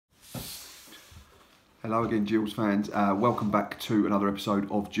Hello again, Gills fans. Welcome back to another episode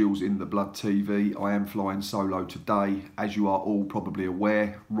of Gills in the Blood TV. I am flying solo today. As you are all probably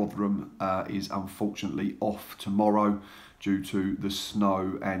aware, Rotherham is unfortunately off tomorrow due to the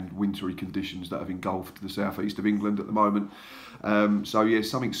snow and wintry conditions that have engulfed the southeast of England at the moment. So yeah,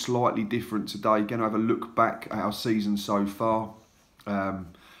 something slightly different today. Going to have a look back at our season so far,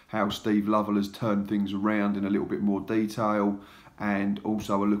 how Steve Lovell has turned things around in a little bit more detail, and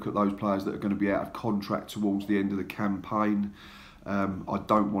also a look at those players that are going to be out of contract towards the end of the campaign. I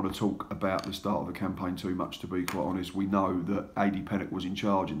don't want to talk about the start of the campaign too much, to be quite honest. We know that AD Pennock was in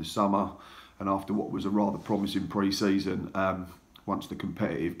charge in the summer, and after what was a rather promising pre-season, once the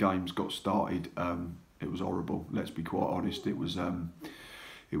competitive games got started, it was horrible. Let's be quite honest. It was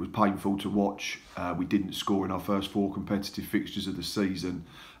painful to watch. We didn't score in our first 4 competitive fixtures of the season.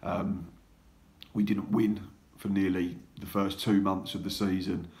 We didn't win for nearly the first 2 months of the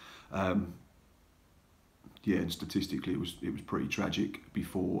season. Yeah, and statistically it was pretty tragic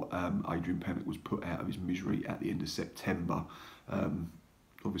before Adrian Pennock was put out of his misery at the end of September.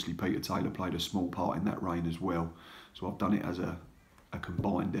 Obviously Peter Taylor played a small part in that reign as well, so I've done it as a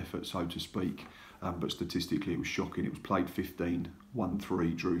combined effort, so to speak, but statistically it was shocking. It was played 15, won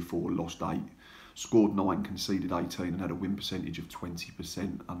 3, drew 4, lost 8, scored 9, conceded 18, and had a win percentage of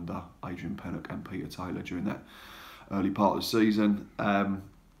 20% under Adrian Pennock and Peter Taylor during that early part of the season.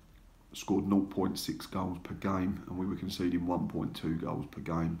 Scored 0.6 goals per game, and we were conceding 1.2 goals per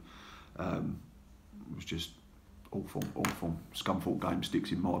game. It was just awful. Scunthorpe game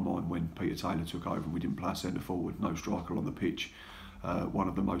sticks in my mind when Peter Taylor took over and we didn't play a centre forward, no striker on the pitch. One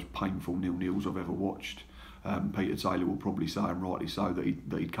of the most painful 0-0s I've ever watched. Peter Taylor will probably say, and rightly so, that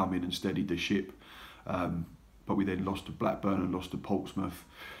he'd come in and steadied the ship. But we then lost to Blackburn and lost to Portsmouth.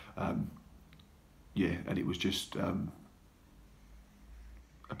 Yeah, and it was just a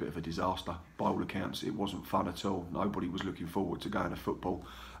bit of a disaster by all accounts. It wasn't fun at all. Nobody was looking forward to going to football.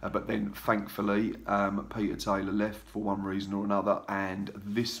 But then, thankfully, Peter Taylor left for one reason or another, and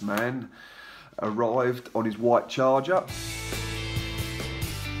this man arrived on his white Charger.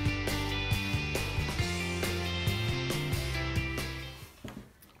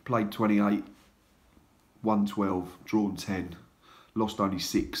 Played 28, won 12, drawn 10, lost only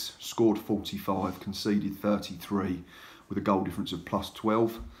 6, scored 45, conceded 33, with a goal difference of plus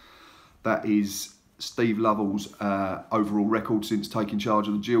 12. That is Steve Lovell's overall record since taking charge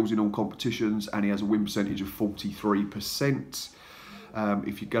of the Gills in all competitions, and he has a win percentage of 43%.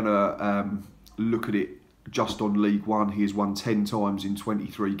 If you're going to look at it just on League One, he has won 10 times in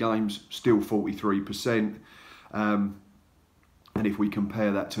 23 games, still 43%. And if we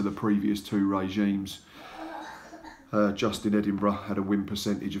compare that to the previous 2 regimes, Justin Edinburgh had a win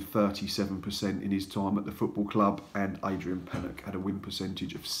percentage of 37% in his time at the football club, and Adrian Pennock had a win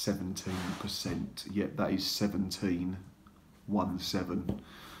percentage of 17%. Yet that is 17-1-7. I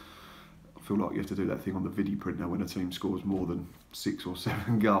feel like you have to do that thing on the video printer when a team scores more than 6 or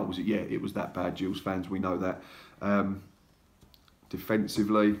 7 goals. Yeah, it was that bad, Gills fans, we know that.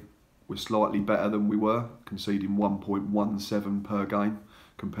 Defensively, we're slightly better than we were, conceding 1.17 per game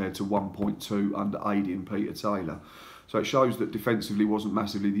compared to 1.2 under AD and Peter Taylor. So it shows that defensively wasn't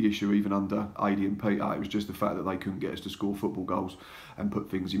massively the issue even under AD and Peter. It was just the fact that they couldn't get us to score football goals and put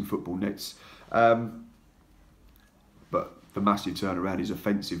things in football nets. But the massive turnaround is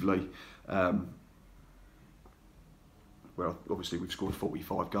offensively. Well, obviously we've scored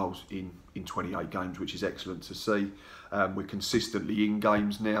 45 goals in 28 games, which is excellent to see. We're consistently in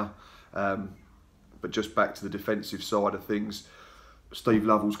games now. But just back to the defensive side of things, Steve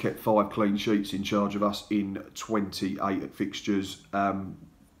Lovell's kept 5 clean sheets in charge of us in 28 fixtures. So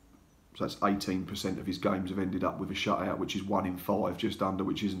that's 18% of his games have ended up with a shutout, which is 1 in 5, just under,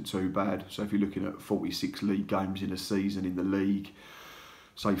 which isn't too bad. So if you're looking at 46 league games in a season in the league,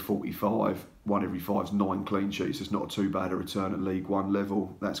 say 45, 1 every 5 is 9 clean sheets. It's not too bad a return at League One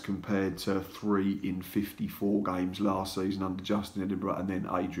level. That's compared to 3 in 54 games last season under Justin Edinburgh, and then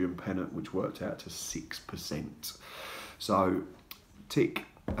Adrian Pennock, which worked out to 6%. So tick,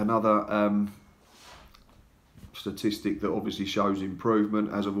 another statistic that obviously shows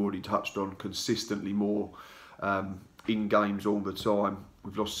improvement, as I've already touched on, consistently more in games all the time.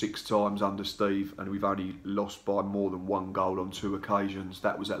 We've lost 6 times under Steve, and we've only lost by more than 1 goal on 2 occasions.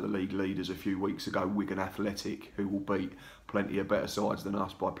 That was at the league leaders a few weeks ago, Wigan Athletic, who will beat plenty of better sides than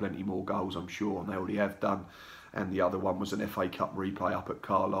us by plenty more goals, I'm sure, and they already have done. And the other one was an FA Cup replay up at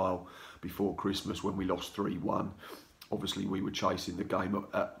Carlisle before Christmas when we lost 3-1. Obviously, we were chasing the game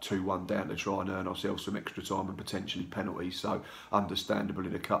at 2-1 down to try and earn ourselves some extra time and potentially penalties. So, understandable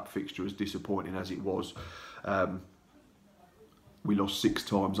in a cup fixture, as disappointing as it was. We lost 6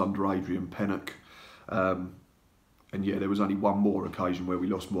 times under Adrian Pennock. And yeah, there was only one more occasion where we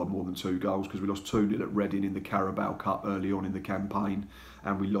lost more than 2 goals, because we lost 2-0 at Reading in the Carabao Cup early on in the campaign,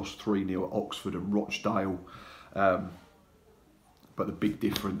 and we lost 3-0 at Oxford and Rochdale. But the big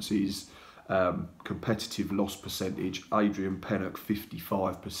difference is competitive loss percentage. Adrian Pennock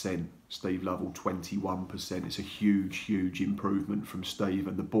 55%, Steve Lovell 21%. It's a huge improvement from Steve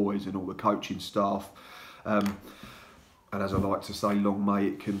and the boys and all the coaching staff. And as I like to say, long may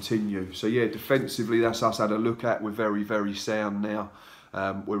it continue. So yeah, defensively, that's us had a look at. We're very sound now.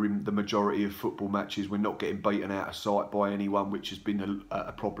 We're in the majority of football matches. We're not getting beaten out of sight by anyone, which has been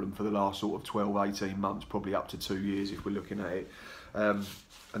a problem for the last sort of 12, 18 months, probably up to 2 years if we're looking at it. And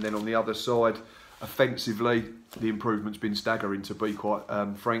then on the other side, offensively, the improvement's been staggering, to be quite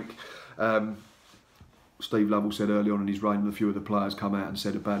frank. Steve Lovell said early on in his reign, a few of the players come out and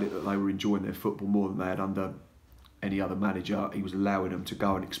said about it that they were enjoying their football more than they had under any other manager. He was allowing them to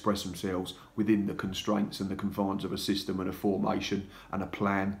go and express themselves within the constraints and the confines of a system and a formation and a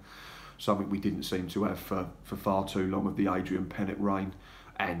plan, something we didn't seem to have for far too long of the Adrian Pennock reign,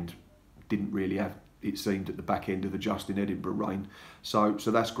 and didn't really have, it seemed, at the back end of the Justin Edinburgh reign. So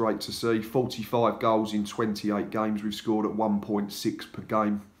that's great to see. 45 goals in 28 games we've scored at 1.6 per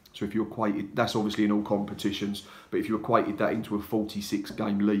game. So if you equated, that's obviously in all competitions, but if you equated that into a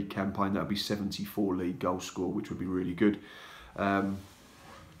 46-game league campaign, that would be 74 league goals scored, which would be really good. And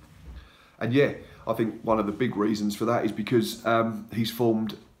yeah, I think one of the big reasons for that is because he's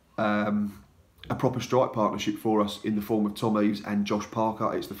formed a proper strike partnership for us in the form of Tom Eaves and Josh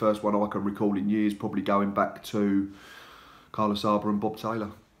Parker. It's the first one I can recall in years, probably going back to Carlos Arbor and Bob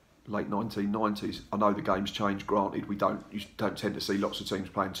Taylor, late 1990s. I know the game's changed, granted. You don't tend to see lots of teams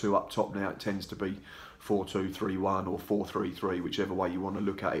playing 2 up top now. It tends to be 4-2-3-1 or 4-3-3, whichever way you want to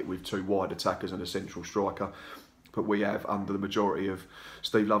look at it, with 2 wide attackers and a central striker. But we have, under the majority of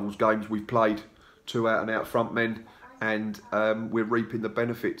Steve Lovell's games, we've played 2 out-and-out front men, and we're reaping the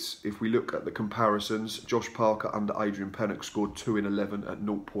benefits. If we look at the comparisons, Josh Parker under Adrian Pennock scored 2 in 11 at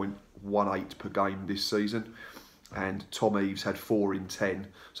 0.18 per game this season, and Tom Eaves had 4 in 10,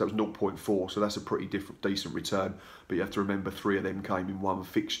 so it was 0.4, so that's a pretty decent return, but you have to remember 3 of them came in 1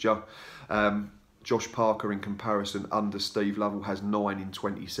 fixture. Josh Parker, in comparison, under Steve Lovell, has 9 in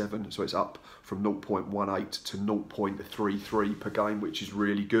 27, so it's up from 0.18 to 0.33 per game, which is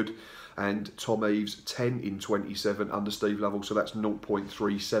really good. And Tom Eaves, 10 in 27 under Steve Lovell, so that's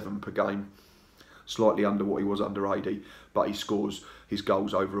 0.37 per game. Slightly under what he was under AD, but he scores his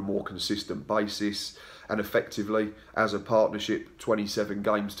goals over a more consistent basis. And effectively, as a partnership, 27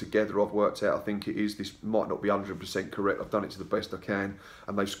 games together I've worked out, I think it is. This might not be 100% correct. I've done it to the best I can.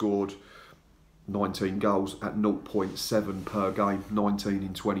 And they've scored 19 goals at 0.7 per game. 19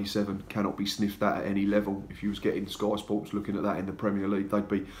 in 27 cannot be sniffed at any level. If you was getting Sky Sports looking at that in the Premier League, they'd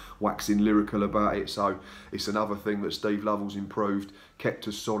be waxing lyrical about it. So it's another thing that Steve Lovell's improved, kept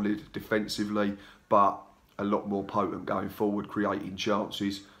us solid defensively, but a lot more potent going forward, creating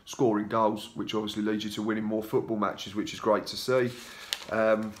chances, scoring goals, which obviously leads you to winning more football matches, which is great to see.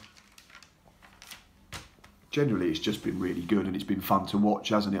 Generally, it's just been really good, and it's been fun to watch,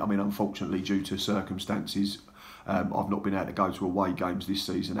 hasn't it? I mean, unfortunately, due to circumstances, I've not been able to go to away games this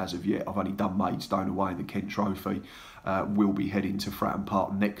season as of yet. I've only done Maidstone away in the Kent Trophy. We'll be heading to Fratton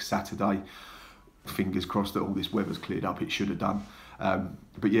Park next Saturday. Fingers crossed that all this weather's cleared up. It should have done.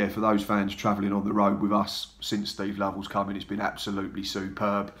 But yeah, for those fans travelling on the road with us since Steve Lovell's coming, it's been absolutely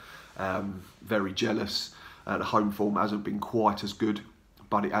superb. Very jealous. The home form hasn't been quite as good,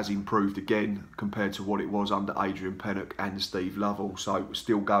 but it has improved again compared to what it was under Adrian Pennock and Steve Lovell. So we're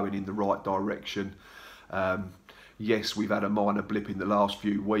still going in the right direction. Yes, we've had a minor blip in the last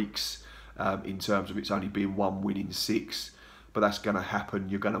few weeks in terms of it's only been 1 win in 6, but that's going to happen.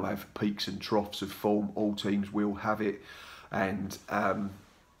 You're going to have peaks and troughs of form. All teams will have it. And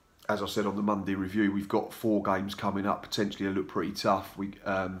as I said on the Monday review, we've got 4 games coming up. Potentially they look pretty tough.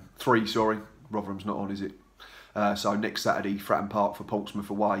 3, sorry. Rotherham's not on, is it? So next Saturday, Fratton Park for Portsmouth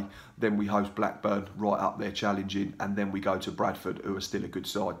away. Then we host Blackburn, right up there challenging. And then we go to Bradford, who are still a good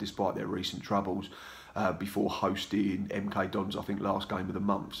side despite their recent troubles, before hosting MK Dons, I think, last game of the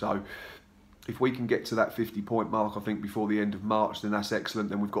month. So if we can get to that 50-point mark, I think, before the end of March, then that's excellent.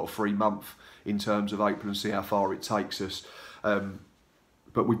 Then we've got a free month in terms of April and see how far it takes us.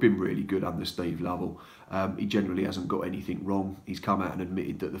 But we've been really good under Steve Lovell. He generally hasn't got anything wrong. He's come out and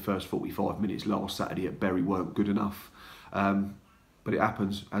admitted that the first 45 minutes last Saturday at Bury weren't good enough. But it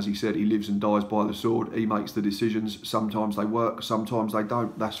happens. As he said, he lives and dies by the sword. He makes the decisions. Sometimes they work, sometimes they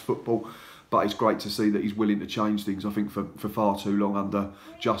don't. That's football. But it's great to see that he's willing to change things. I think for far too long under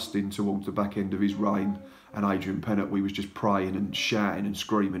Justin, towards the back end of his reign, and Adrian Pennant, we was just praying and shouting and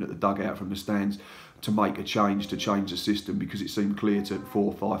screaming at the dugout from the stands to make a change, to change the system, because it seemed clear to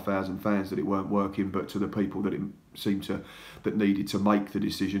 4,000 or 5,000 fans that it weren't working, but to the people that it seemed to, that needed to make the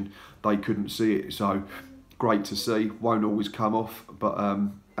decision, they couldn't see it. So great to see. Won't always come off, but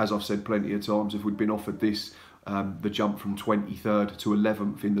as I've said plenty of times, if we'd been offered this, the jump from 23rd to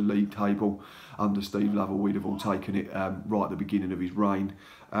 11th in the league table under Steve Lovell, we'd have all taken it right at the beginning of his reign.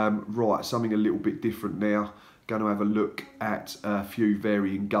 Right, something a little bit different now. Going to have a look at a few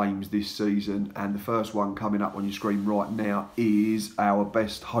varying games this season, and the first one coming up on your screen right now is our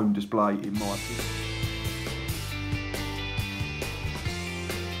best home display, in my opinion.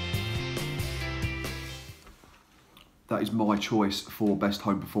 That is my choice for best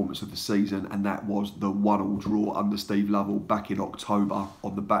home performance of the season, and that was the 1-1 draw under Steve Lovell back in October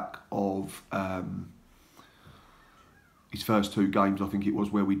on the back of his first 2 games, I think it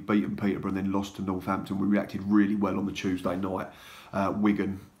was, where we'd beaten Peterborough and then lost to Northampton. We reacted really well on the Tuesday night.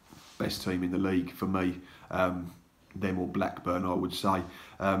 Wigan, best team in the league for me, them or Blackburn, I would say.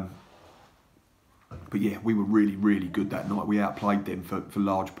 But yeah, we were really, really good that night. We outplayed them for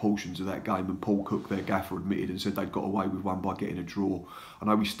large portions of that game, and Paul Cook, their gaffer, admitted and said they'd got away with one by getting a draw. I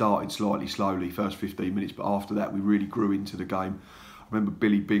know we started slightly slowly, first 15 minutes, but after that we really grew into the game. I remember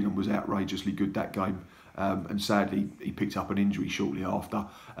Billy Bingham was outrageously good that game, and sadly he picked up an injury shortly after.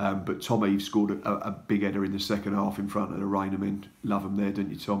 But Tom Eves scored a big header in the second half in front of the Rainham. Love him there,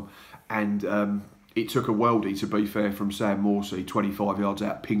 didn't you, Tom? And it took a worldie, to be fair, from Sam Morsey, 25 yards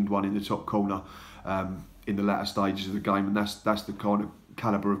out, pinged one in the top corner in the latter stages of the game, and that's the kind of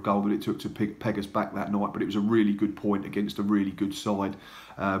calibre of goal that it took to peg us back that night. But it was a really good point against a really good side.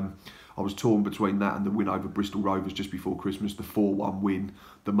 I was torn between that and the win over Bristol Rovers just before Christmas, the 4-1 win,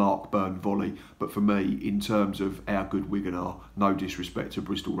 the Mark Byrne volley. But for me, in terms of how good Wigan are, no disrespect to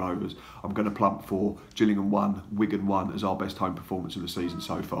Bristol Rovers, I'm going to plump for Gillingham 1, Wigan 1 as our best home performance of the season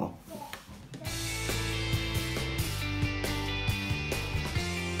so far.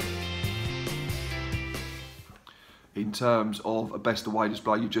 In terms of a best away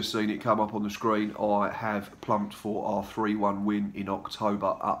display, you've just seen it come up on the screen. I have plumped for our 3-1 win in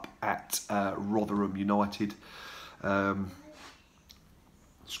October up at Rotherham United.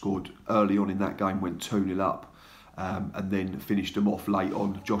 Scored early on in that game, went 2-0 up, and then finished them off late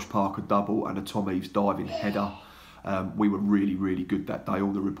on. Josh Parker double and a Tom Eves diving header. We were really, really good that day.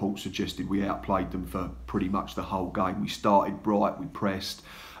 All the reports suggested we outplayed them for pretty much the whole game. We started bright, we pressed.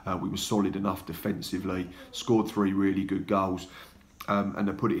 We were solid enough defensively, scored 3 really good goals, and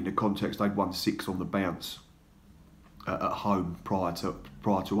to put it into context, they'd won 6 on the bounce at home prior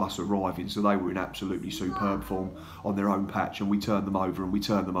to us arriving, so they were in absolutely superb form on their own patch, and we turned them over, and we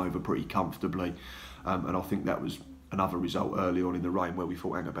turned them over pretty comfortably. And I think that was another result early on in the reign where we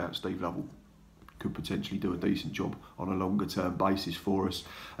thought, hang about, Steve Lovell could potentially do a decent job on a longer term basis for us.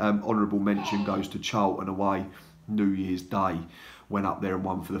 Honourable mention goes to Charlton away, New Year's Day. Went up there and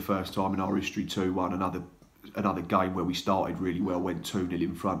won for the first time in our history 2-1. Another game where we started really well, went 2-0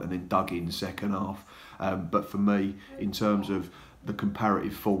 in front and then dug in second half. But for me, in terms of the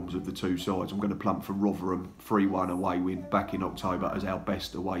comparative forms of the two sides, I'm going to plump for Rotherham 3-1 away win back in October as our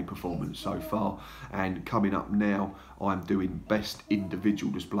best away performance so far. And coming up now, I'm doing best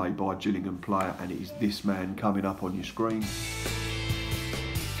individual display by a Gillingham player, and it is this man coming up on your screen.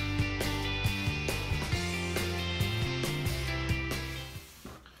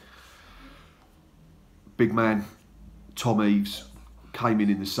 Big man, Tom Eves, came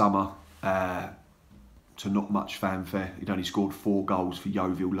in the summer to not much fanfare. He'd only scored 4 goals for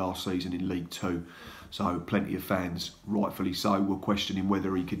Yeovil last season in League 2. So plenty of fans, rightfully so, were questioning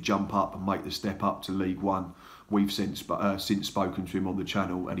whether he could jump up and make the step up to League 1. We've since spoken to him on the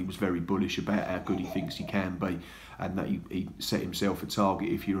channel, and he was very bullish about how good he thinks he can be, and that he set himself a target,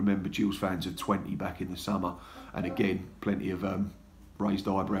 if you remember, Gills fans, of 20 back in the summer. And again, plenty of raised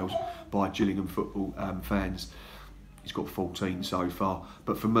eyebrows by Gillingham football fans. He's got 14 so far.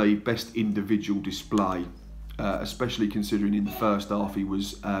 But for me, best individual display, especially considering in the first half he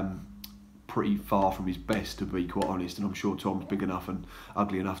was pretty far from his best, to be quite honest, and I'm sure Tom's big enough and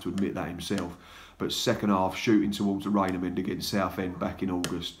ugly enough to admit that himself. But second half, shooting towards the Rainham end against Southend back in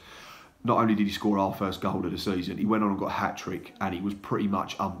August. Not only did he score our first goal of the season, he went on and got a hat-trick, and he was pretty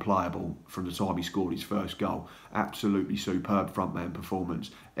much unplayable from the time he scored his first goal. Absolutely superb frontman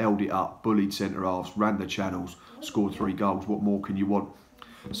performance. Held it up, bullied centre-halves, ran the channels, scored 3 goals. What more can you want?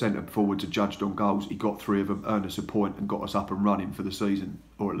 Centre forwards are judged on goals. He got 3 of them, earned us a point and got us up and running for the season,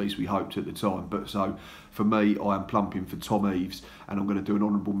 or at least we hoped at the time. But so, for me, I am plumping for Tom Eves, and I'm going to do an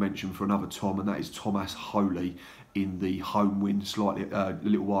honourable mention for another Tom, and that is Thomas Holy in the home win slightly a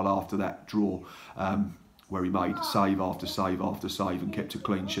little while after that draw. where he made save after save after save and kept a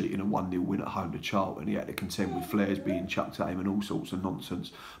clean sheet in a 1-0 win at home to Charlton. He had to contend with flares being chucked at him and all sorts of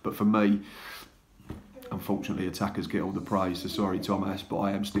nonsense. But for me, unfortunately, attackers get all the praise, so sorry Thomas, but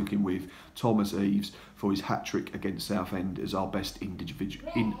I am sticking with Thomas Eaves for his hat-trick against Southend as our best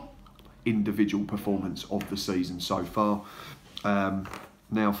individual performance of the season so far.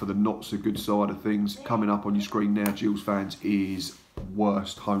 Now for the not-so-good side of things, coming up on your screen now, Gills fans, is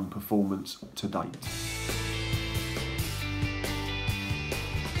worst home performance to date.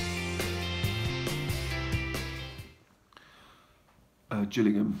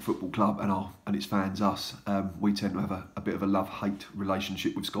 Gillingham Football Club and its fans, us, we tend to have a bit of a love-hate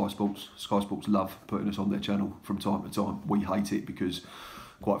relationship with Sky Sports. Sky Sports love putting us on their channel from time to time. We hate it because,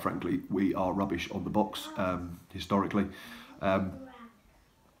 quite frankly, we are rubbish on the box, historically.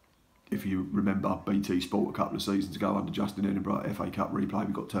 If you remember BT Sport a couple of seasons ago under Justin Edinburgh, FA Cup replay,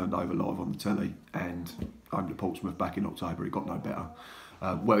 we got turned over live on the telly, and home to Portsmouth back in October, it got no better.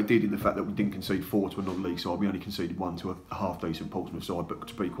 Well, it did in the fact that we didn't concede 4 to a non-league side. We only conceded 1 to a half-decent Portsmouth side, but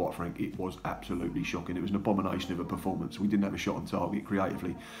to be quite frank, it was absolutely shocking. It was an abomination of a performance. We didn't have a shot on target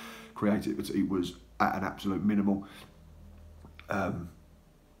creatively. It was at an absolute minimal. I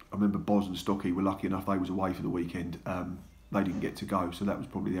remember Boz and Stocky were lucky enough, they was away for the weekend. They didn't get to go, so that was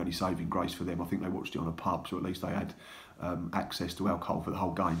probably the only saving grace for them. I think they watched it on a pub, so at least they had access to alcohol for the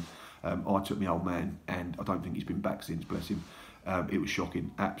whole game. I took my old man, and I don't think he's been back since, bless him. It was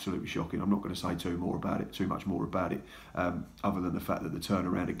shocking, absolutely shocking. I'm not going to say too much more about it, other than the fact that the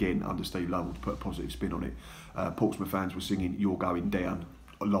turnaround again under Steve Lovell, to put a positive spin on it. Portsmouth fans were singing "You're Going Down"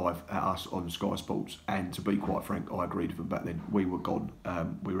 live at us on Sky Sports, and to be quite frank, I agreed with them back then. We were gone.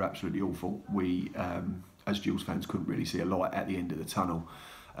 We were absolutely awful. We, as Gills fans, couldn't really see a light at the end of the tunnel.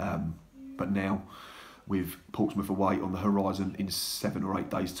 But now, with Portsmouth away on the horizon in 7 or 8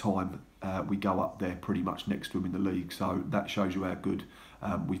 days' time, we go up there pretty much next to them in the league. So that shows you how good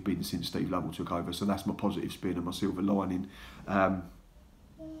we've been since Steve Lovell took over. So that's my positive spin and my silver lining. I'm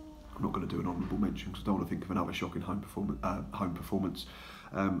not going to do an honourable mention because I don't want to think of another shocking home performance.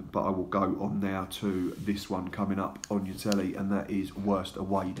 But I will go on now to this one coming up on your telly, and that is worst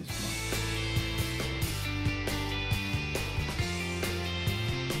away display.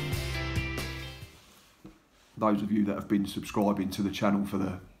 Those of you that have been subscribing to the channel for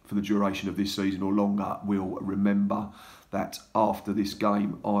the duration of this season or longer will remember that after this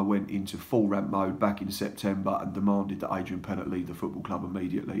game I went into full rant mode back in September and demanded that Adrian Pennant leave the football club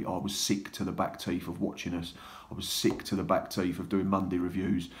immediately. I was sick to the back teeth of watching us. I was sick to the back teeth of doing Monday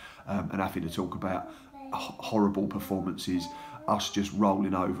reviews and having to talk about horrible performances, us just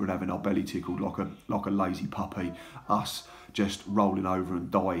rolling over and having our belly tickled like a lazy puppy, us just rolling over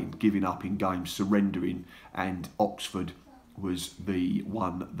and dying, giving up in games, surrendering, and Oxford was the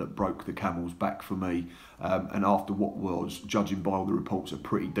one that broke the camel's back for me. And after what was, judging by all the reports, a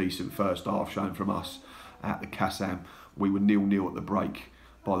pretty decent first half shown from us at the Kassam, we were 0-0 at the break.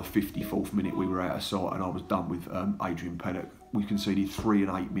 By the 54th minute we were out of sight and I was done with Adrian Pennant. We conceded 3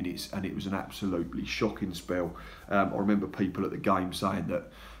 and 8 minutes and it was an absolutely shocking spell. I remember people at the game saying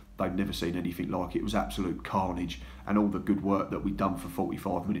that they'd never seen anything like it. It was absolute carnage, and all the good work that we'd done for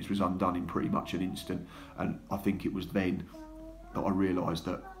 45 minutes was undone in pretty much an instant. And I think it was then that I realised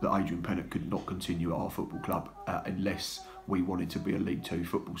that Adrian Pennant could not continue at our football club unless we wanted to be a League Two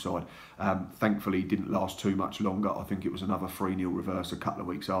football side. Thankfully, it didn't last too much longer. I think it was another 3-0 reverse a couple of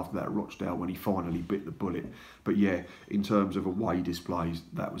weeks after that at Rochdale when he finally bit the bullet. But yeah, in terms of away displays,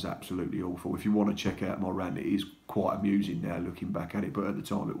 that was absolutely awful. If you want to check out my rant, it is quite amusing now looking back at it, but at the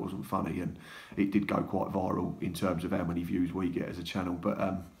time it wasn't funny, and it did go quite viral in terms of how many views we get as a channel.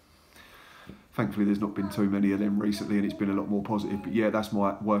 But thankfully there's not been too many of them recently and it's been a lot more positive. But yeah, that's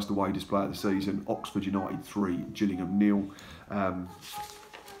my worst away display of the season. Oxford United 3, Gillingham 0.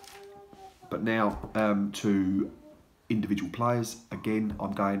 But now to individual players. Again,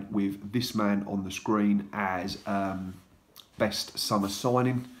 I'm going with this man on the screen as best summer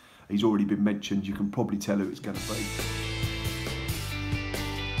signing. He's already been mentioned. You can probably tell who it's going to be.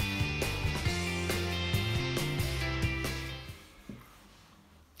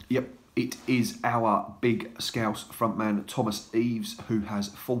 Yep. It is our big Scouse frontman Thomas Eaves, who has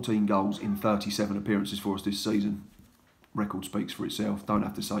 14 goals in 37 appearances for us this season. Record speaks for itself, don't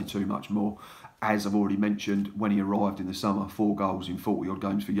have to say too much more. As I've already mentioned, when he arrived in the summer, 4 goals in 40 odd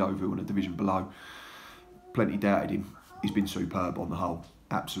games for Yeovil and a division below. Plenty doubted him. He's been superb on the whole,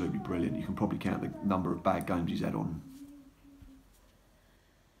 absolutely brilliant. You can probably count the number of bad games he's had on.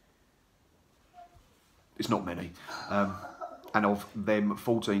 It's not many. And of them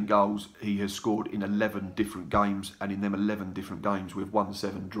 14 goals, he has scored in 11 different games. And in them 11 different games, we've won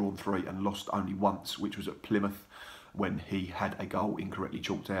 7, drawn 3 and lost only once, which was at Plymouth when he had a goal incorrectly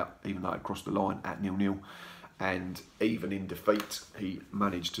chalked out, even though it crossed the line at 0-0. And even in defeat, he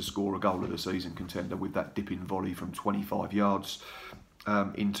managed to score a goal of the season contender with that dipping volley from 25 yards.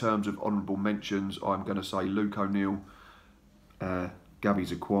 In terms of honourable mentions, I'm going to say Luke O'Neill, Gabby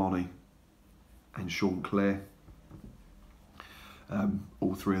Zakwani and Sean Clare.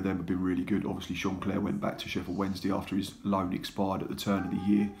 All three of them have been really good. Obviously, Sean Clare went back to Sheffield Wednesday after his loan expired at the turn of the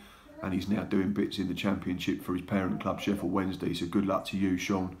year, and he's now doing bits in the Championship for his parent club, Sheffield Wednesday. So good luck to you,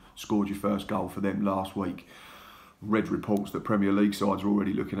 Sean. Scored your first goal for them last week. Read reports that Premier League sides are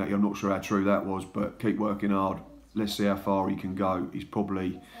already looking at you. I'm not sure how true that was, but keep working hard. Let's see how far he can go. He's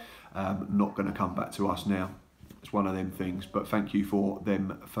probably not going to come back to us now. It's one of them things, but thank you for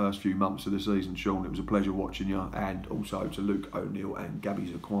them first few months of the season, Sean. It was a pleasure watching you, and also to Luke O'Neill and Gabby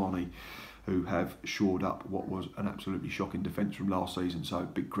Zakwani, who have shored up what was an absolutely shocking defence from last season, so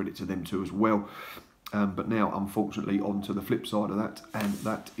big credit to them too as well. But now, unfortunately, on to the flip side of that, and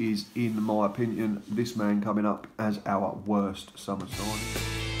that is, in my opinion, this man coming up as our worst summer signing.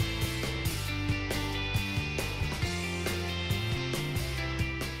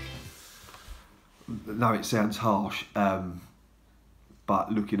 No, it sounds harsh,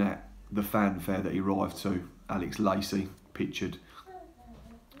 but looking at the fanfare that he arrived to, Alex Lacey, pictured,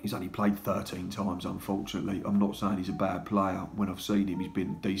 he's only played 13 times, unfortunately. I'm not saying he's a bad player. When I've seen him, he's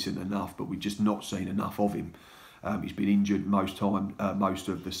been decent enough, but we've just not seen enough of him. He's been injured most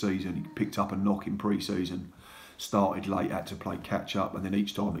of the season. He picked up a knock in pre-season, started late, had to play catch-up, and then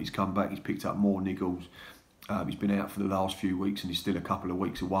each time he's come back, he's picked up more niggles. He's been out for the last few weeks, and he's still a couple of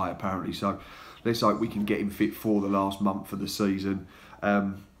weeks away, apparently. So let's hope we can get him fit for the last month of the season.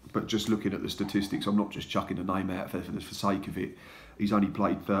 But just looking at the statistics, I'm not just chucking a name out for the sake of it. He's only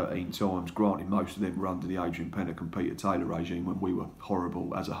played 13 times. Granted, most of them were under the Adrian Pennock and Peter Taylor regime when we were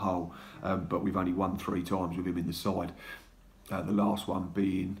horrible as a whole. But we've only won 3 times with him in the side. The last one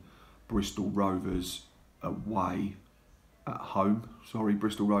being Bristol Rovers away at home. Sorry,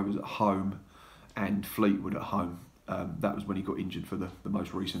 Bristol Rovers at home and Fleetwood at home. That was when he got injured for the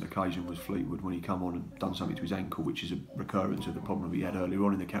most recent occasion, was Fleetwood, when he come on and done something to his ankle, which is a recurrence of the problem he had earlier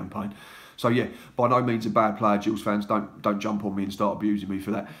on in the campaign. So yeah, by no means a bad player, Gills fans. Don't jump on me and start abusing me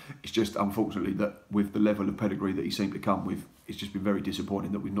for that. It's just, unfortunately, that with the level of pedigree that he seemed to come with, it's just been very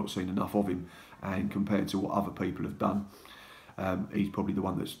disappointing that we've not seen enough of him. And compared to what other people have done, he's probably the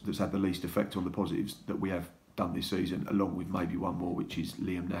one that's had the least effect on the positives that we have done this season, along with maybe one more, which is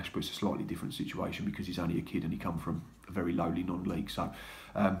Liam Nash, but it's a slightly different situation because he's only a kid and he come from a very lowly non-league. So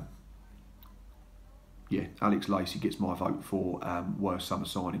yeah, Alex Lacey gets my vote for worst summer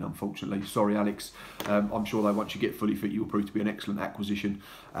signing, unfortunately. Sorry, Alex. I'm sure that once you get fully fit, you will prove to be an excellent acquisition,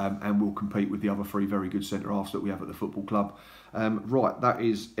 and will compete with the other 3 very good centre-halves that we have at the football club. Right, that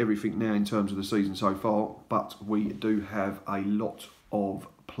is everything now in terms of the season so far, but we do have a lot of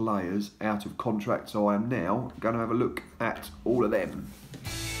players out of contract, so I am now going to have a look at all of them.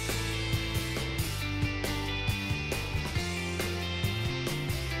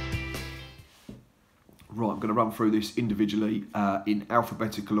 Right, I'm going to run through this individually in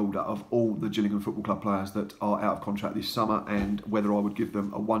alphabetical order of all the Gillingham Football Club players that are out of contract this summer, and whether I would give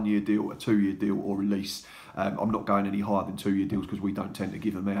them a 1-year deal, a 2-year deal or release. I'm not going any higher than 2-year deals because we don't tend to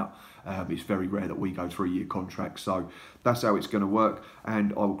give them out. It's very rare that we go 3-year contracts, so that's how it's going to work.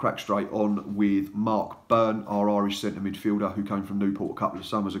 And I will crack straight on with Mark Byrne, our Irish centre midfielder who came from Newport a couple of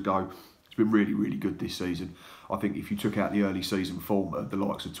summers ago. It's been really, really good this season. I think if you took out the early season form of the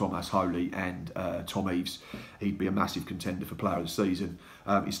likes of Thomas Holy and Tom Eaves, he'd be a massive contender for player of the season.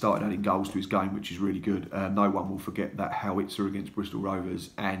 He started adding goals to his game, which is really good. No one will forget that howitzer against Bristol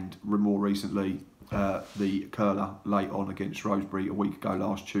Rovers, and more recently the curler late on against Shrewsbury a week ago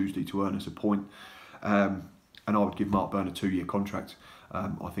last Tuesday to earn us a point. And I would give Mark Byrne a 2-year contract.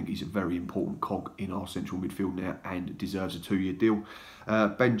 I think he's a very important cog in our central midfield now and deserves a 2-year deal.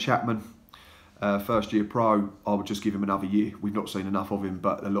 Ben Chapman, first year pro, I would just give him another year. We've not seen enough of him,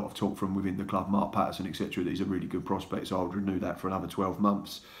 but a lot of talk from within the club, Mark Patterson, etc., that he's a really good prospect, so I would renew that for another 12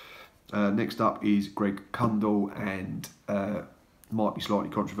 months. Next up is Greg Cundall, and might be slightly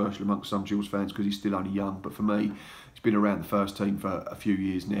controversial amongst some Gills fans because he's still only young, but for me, he's been around the first team for a few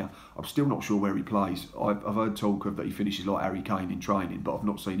years now. I'm still not sure where he plays. I've heard talk of that he finishes like Harry Kane in training, but I've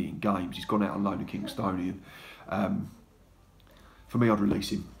not seen it in games. He's gone out on loan to Kingstonian. For me, I'd release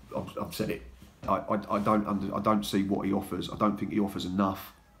him. I've said it. I don't see what he offers. I don't think he offers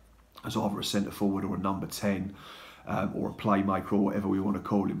enough as either a centre forward or a number 10. or a playmaker, or whatever we want to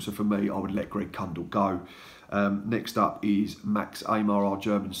call him. So for me, I would let Greg Cundle go. Next up is Max Amar, our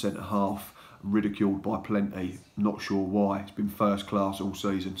German centre-half, ridiculed by plenty, not sure why. It's been first class all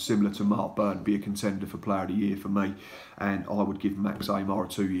season, similar to Mark Burton, be a contender for Player of the Year for me, and I would give Max Amar a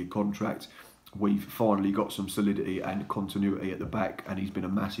 2-year contract. We've finally got some solidity and continuity at the back, and he's been a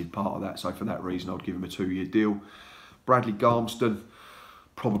massive part of that, so for that reason I'd give him a 2-year deal. Bradley Garmston,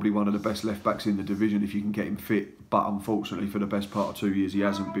 probably one of the best left backs in the division if you can get him fit, but unfortunately for the best part of 2 years he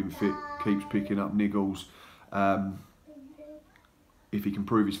hasn't been fit, keeps picking up niggles. If he can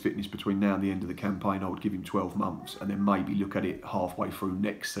prove his fitness between now and the end of the campaign, I would give him 12 months and then maybe look at it halfway through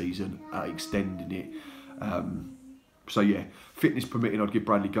next season, extending it. So yeah, fitness permitting, I'd give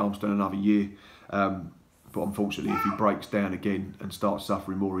Bradley Garmston another year. But unfortunately, if he breaks down again and starts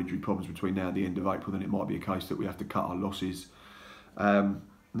suffering more injury problems between now and the end of April, then it might be a case that we have to cut our losses.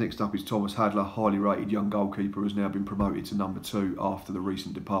 Next up is Thomas Hadler, highly rated young goalkeeper, has now been promoted to number 2 after the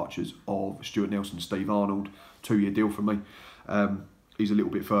recent departures of Stuart Nelson and Steve Arnold. 2-year deal for me. He's a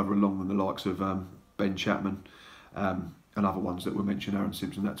little bit further along than the likes of Ben Chapman and other ones that were mentioned, Aaron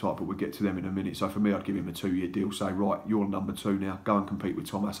Simpson, that type, but we'll get to them in a minute. So for me, I'd give him a 2-year deal, say, right, you're number 2 now, go and compete with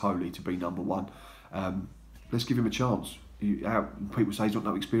Thomas Holy to be number 1. Let's give him a chance. People say he's got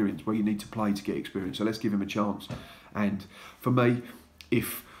no experience. Well, you need to play to get experience, so let's give him a chance. And for me,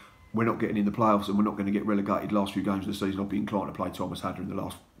 if we're not getting in the playoffs and we're not going to get relegated last few games of the season, I'd be inclined to play Thomas Hadler in the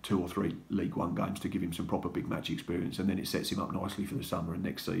last 2 or 3 League One games to give him some proper big match experience, and then it sets him up nicely for the summer and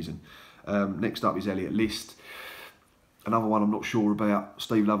next season. Next up is Elliot List. Another one I'm not sure about.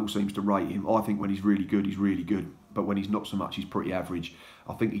 Steve Lovell seems to rate him. I think when he's really good, he's really good. But when he's not so much, he's pretty average.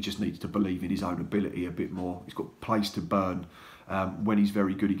 I think he just needs to believe in his own ability a bit more. He's got place to burn. When he's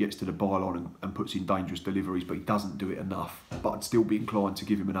very good, he gets to the byline and puts in dangerous deliveries, but he doesn't do it enough. But I'd still be inclined to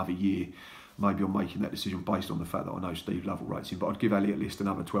give him another year. Maybe I'm making that decision based on the fact that I know Steve Lovell rates him, but I'd give Elliot List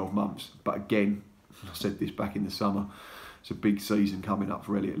another 12 months. But again, I said this back in the summer, it's a big season coming up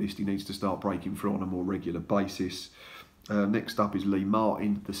for Elliot List. He needs to start breaking through on a more regular basis. Next up is Lee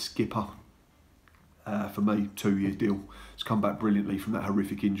Martin, the skipper. For me, 2-year deal. He's come back brilliantly from that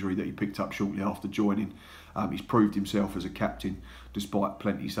horrific injury that he picked up shortly after joining. He's proved himself as a captain, despite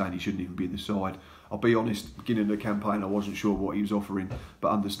plenty saying he shouldn't even be in the side. I'll be honest, beginning of the campaign I wasn't sure what he was offering,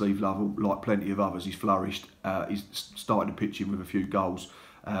 but under Steve Lovell, like plenty of others, he's flourished. He's started to pitch in with a few goals.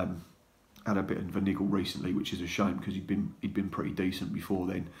 Had a bit of a niggle recently, which is a shame because he'd been pretty decent before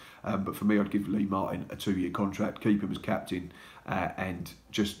then. But for me, I'd give Lee Martin a 2-year contract, keep him as captain, and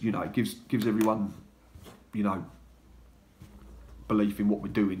just, you know, it gives everyone, you know, belief in what we're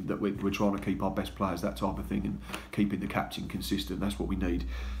doing, that we're trying to keep our best players, that type of thing, and keeping the captain consistent. That's what we need.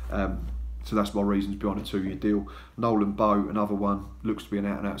 So that's my reasons behind a 2-year deal. Nolan Bow, another one, looks to be an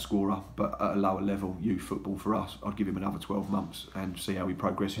out-and-out scorer, but at a lower level, youth football for us. I'd give him another 12 months and see how he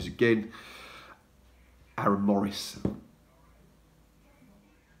progresses again. Aaron Morris.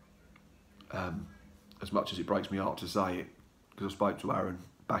 As much as it breaks my heart to say it, because I spoke to Aaron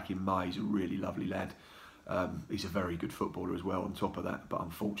back in May, he's a really lovely lad. He's a very good footballer as well on top of that, but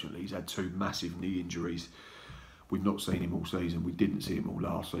unfortunately he's had 2 massive knee injuries. We've not seen him all season. We didn't see him all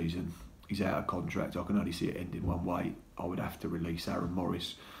last season. He's out of contract. I can only see it ending one way. I would have to release Aaron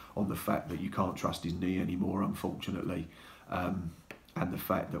Morris on the fact that you can't trust his knee anymore, unfortunately, and the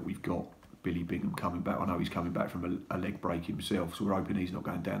fact that we've got Billy Bingham coming back. I know he's coming back from a leg break himself, so we're hoping he's not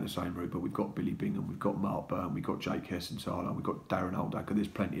going down the same route, but we've got Billy Bingham, we've got Mark Burton, we've got Jake Hessenthaler, we've got Darren Aldack, and there's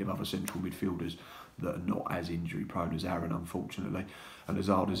plenty of other central midfielders that are not as injury prone as Aaron, unfortunately. And as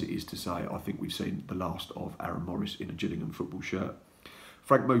hard as it is to say, I think we've seen the last of Aaron Morris in a Gillingham football shirt.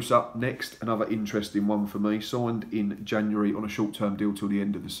 Frank Moose up next, another interesting one for me. Signed in January on a short-term deal till the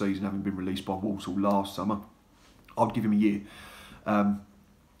end of the season, having been released by Walsall last summer. I'd give him a year.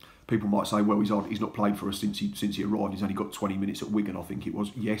 People might say, well, he's not played for us since he arrived. He's only got 20 minutes at Wigan, I think it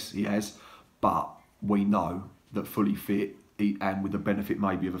was. Yes, he has, but we know that fully fit, and with the benefit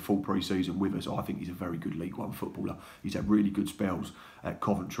maybe of a full pre-season with us, I think he's a very good League One footballer. He's had really good spells at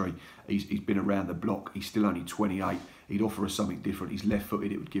Coventry. He's been around the block. He's still only 28. He'd offer us something different. He's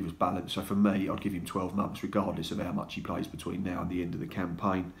left-footed. It would give us balance. So for me, I'd give him 12 months, regardless of how much he plays between now and the end of the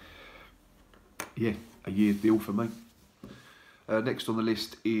campaign. Yeah, a year's deal for me. Next on the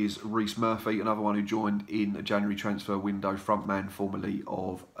list is Reece Murphy, another one who joined in a January transfer window, frontman formerly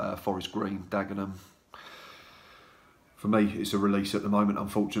of Forest Green, Dagenham. For me, it's a release at the moment,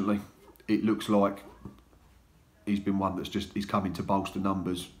 unfortunately. It looks like he's been one that's he's coming to bolster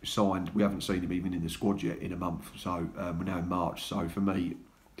numbers, signed. We haven't seen him even in the squad yet in a month, so we're now in March. So for me,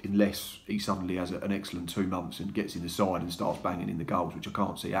 unless he suddenly has an excellent 2 months and gets in the side and starts banging in the goals, which I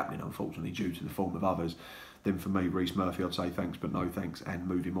can't see happening, unfortunately, due to the form of others, then for me, Reece Murphy, I'd say thanks but no thanks and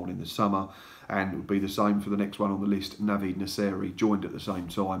move him on in the summer. And it would be the same for the next one on the list. Naveed Nasseri joined at the same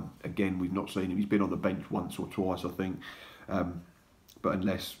time. Again, we've not seen him. He's been on the bench once or twice, I think. But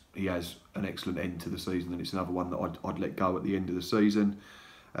unless he has an excellent end to the season, then it's another one that I'd let go at the end of the season.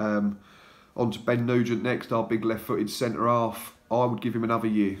 On to Ben Nugent next, our big left-footed centre-half. I would give him another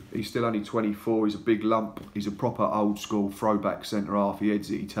year. He's still only 24, he's a big lump. He's a proper old-school throwback centre-half. He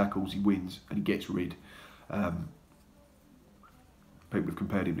heads it, he tackles, he wins, and he gets rid. People have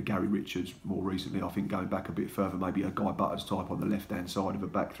compared him to Gary Richards more recently. I think going back a bit further, maybe a Guy Butters type on the left-hand side of a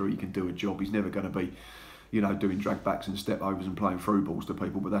back three. He can do a job. He's never going to be, you know, doing drag backs and step overs and playing through balls to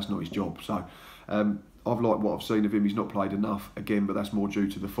people, but that's not his job. So I've liked what I've seen of him. He's not played enough again, but that's more due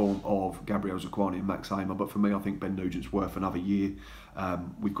to the form of Gabriel Zakuani and Max Hamer. But for me, I think Ben Nugent's worth another year.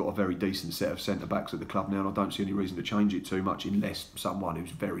 We've got a very decent set of centre backs at the club now, and I don't see any reason to change it too much unless someone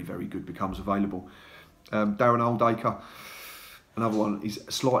who's very, very good becomes available. Darren Oldacre, another one. He's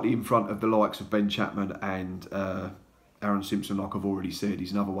slightly in front of the likes of Ben Chapman and Aaron Simpson, like I've already said.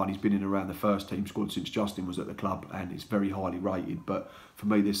 He's another one. He's been in around the first team squad since Justin was at the club, and it's very highly rated. But for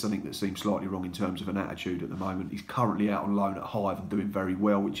me, there's something that seems slightly wrong in terms of an attitude at the moment. He's currently out on loan at Hive and doing very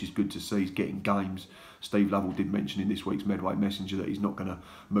well, which is good to see. He's getting games. Steve Lovell did mention in this week's Medway Messenger that he's not going to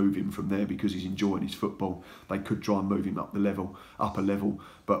move him from there because he's enjoying his football. They could try and move him up the upper level,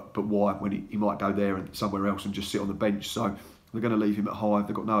 but why when he might go there and somewhere else and just sit on the bench? So they're going to leave him at Hive.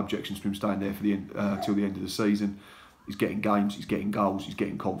 They've got no objections to him staying there for the end, till the end of the season. He's getting games, he's getting goals, he's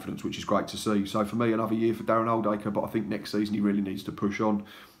getting confidence, which is great to see. So for me, another year for Darren Oldacre, but I think next season he really needs to push on.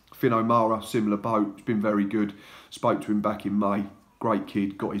 Finn O'Mara, similar boat, it's been very good. Spoke to him back in May. Great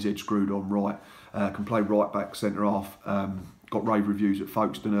kid, got his head screwed on right. Can play right back, centre half. Got rave reviews at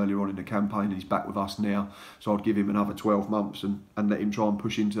Folkestone earlier on in the campaign, and he's back with us now. So I'd give him another 12 months and let him try and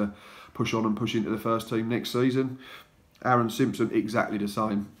push on and push into the first team next season. Aaron Simpson, exactly the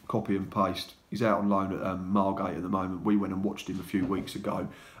same, copy and paste. He's out on loan at Margate at the moment. We went and watched him a few weeks ago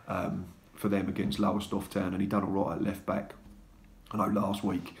for them against Lowestoft Town, and he done all right at left back. I know last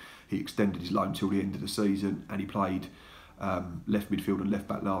week he extended his loan till the end of the season, and he played left midfield and left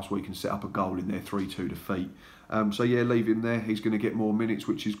back last week and set up a goal in their 3-2 defeat. So yeah, leave him there. He's going to get more minutes,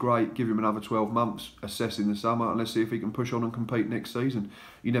 which is great. Give him another 12 months, assess in the summer, and let's see if he can push on and compete next season.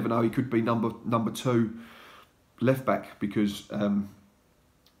 You never know, he could be number 2 left back because,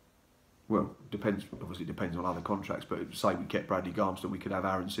 well, depends. Obviously, depends on other contracts. But say we kept Bradley Garmston, we could have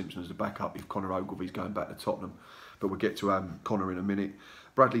Aaron Simpson as the backup if Connor Ogilvy's going back to Tottenham. But we'll get to Connor in a minute.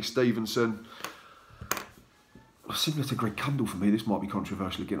 Bradley Stevenson, similar to Greg Cundall for me. This might be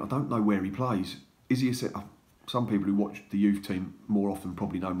controversial again. I don't know where he plays. Is he a set? Some people who watch the youth team more often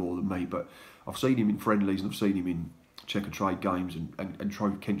probably know more than me. But I've seen him in friendlies and I've seen him in Checker Trade games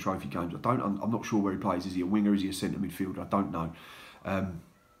and Kent Trophy games. I'm not sure where he plays. Is he a winger? Is he a centre midfielder? I don't know.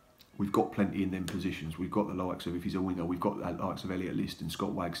 We've got plenty in them positions. We've got the likes of, if he's a winger, we've got the likes of Elliot List and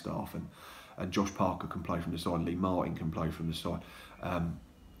Scott Wagstaff, and Josh Parker can play from the side. Lee Martin can play from the side.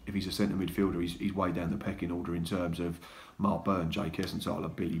 If he's a centre midfielder, he's way down the pecking order in terms of Mark Byrne, Jake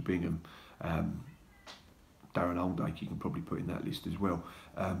Essenthaler, Billy Bingham, Darren Oldacre. You can probably put in that list as well.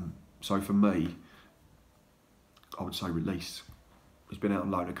 So for me, I would say release. He's been out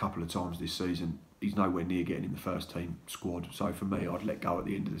on loan a couple of times this season. He's nowhere near getting in the first team squad. So for me, I'd let go at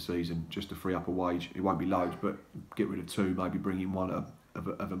the end of the season just to free up a wage. It won't be loads, but get rid of 2, maybe bring in one of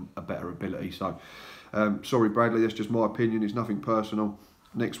a better ability. So sorry, Bradley, that's just my opinion. It's nothing personal.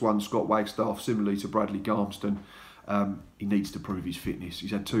 Next one, Scott Wagstaff, similarly to Bradley Garmston. He needs to prove his fitness.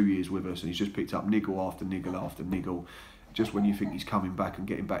 He's had 2 years with us and he's just picked up niggle after niggle after niggle. Just when you think he's coming back and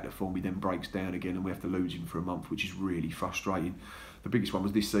getting back to form, he then breaks down again and we have to lose him for a month, which is really frustrating. The biggest one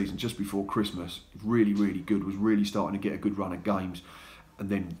was this season, just before Christmas. Really, really good, was really starting to get a good run of games and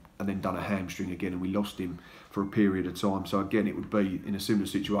then done a hamstring again and we lost him for a period of time. So again, it would be in a similar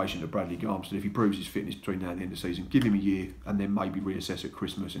situation to Bradley Garmston. If he proves his fitness between now and the end of the season, give him a year and then maybe reassess at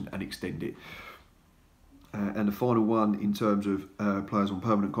Christmas and extend it. And the final one in terms of players on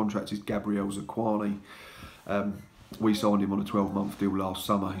permanent contracts is Gabriel Zakuani. We signed him on a 12-month deal last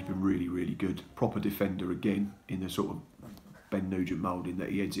summer. He's been really, really good. Proper defender again in the sort of Ben Nugent mould in that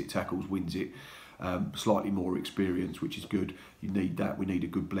he heads it, tackles, wins it. Slightly more experience, which is good. You need that. We need a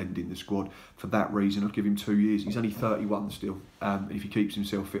good blend in the squad. For that reason, I'd give him 2 years. He's only 31 still. And if he keeps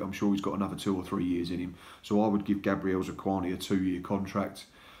himself fit, I'm sure he's got another 2 or 3 years in him. So I would give Gabriel Zakuani a 2-year contract.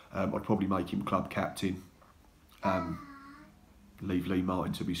 I'd probably make him club captain. Leave Lee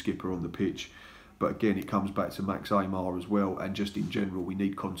Martin to be skipper on the pitch. But again, it comes back to Max Amar as well, and just in general, we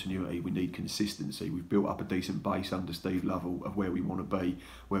need continuity, we need consistency. We've built up a decent base under Steve Lovell of where we want to be,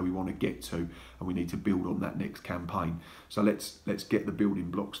 where we want to get to, and we need to build on that next campaign. So let's get the building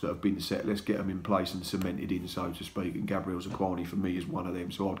blocks that have been set, let's get them in place and cemented in, so to speak. And Gabriel Zakuani for me is one of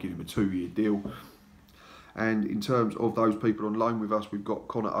them, so I'd give him a 2-year deal. And in terms of those people on loan with us, we've got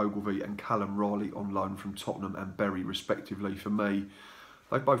Connor Ogilvie and Callum Riley on loan from Tottenham and Bury respectively. For me,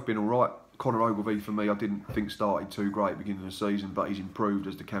 they've both been all right. Connor Ogilvie, for me, I didn't think started too great at the beginning of the season, but he's improved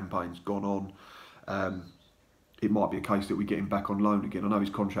as the campaign's gone on. It might be a case that we get him back on loan again. I know his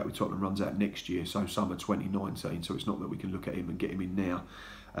contract with Tottenham runs out next year, so summer 2019, so it's not that we can look at him and get him in now.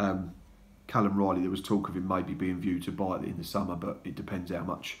 Callum Riley, there was talk of him maybe being viewed to buy it in the summer, but it depends how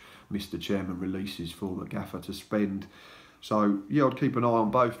much Mr. Chairman releases for the gaffer to spend. So yeah, I'd keep an eye on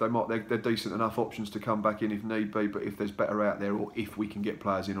both. They're decent enough options to come back in if need be, but if there's better out there, or if we can get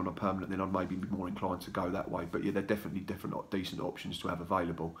players in on a permanent, then I'd maybe be more inclined to go that way. But yeah, they're definitely decent options to have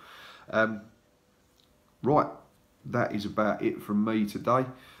available. Right, that is about it from me today.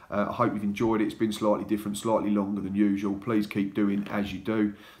 I hope you've enjoyed it. It's been slightly different, slightly longer than usual. Please keep doing as you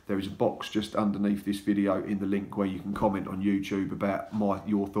do. There is a box just underneath this video in the link where you can comment on YouTube about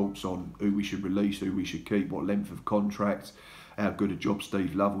your thoughts on who we should release, who we should keep, what length of contract, how good a job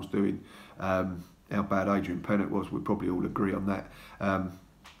Steve Lovell's doing, how bad Adrian Pennant was. We'll probably all agree on that.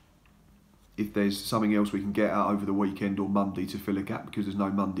 If there's something else we can get out over the weekend or Monday to fill a gap, because there's no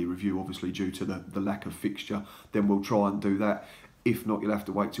Monday review obviously due to the lack of fixture, then we'll try and do that. If not, you'll have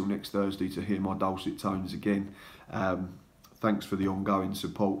to wait till next Thursday to hear my dulcet tones again. Thanks for the ongoing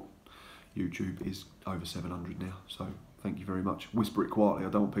support. YouTube is over 700 now, so thank you very much. Whisper it quietly,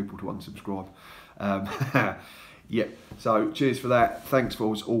 I don't want people to unsubscribe. Yeah, so cheers for that. Thanks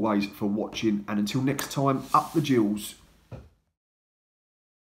as always for watching, and until next time, up the Gills.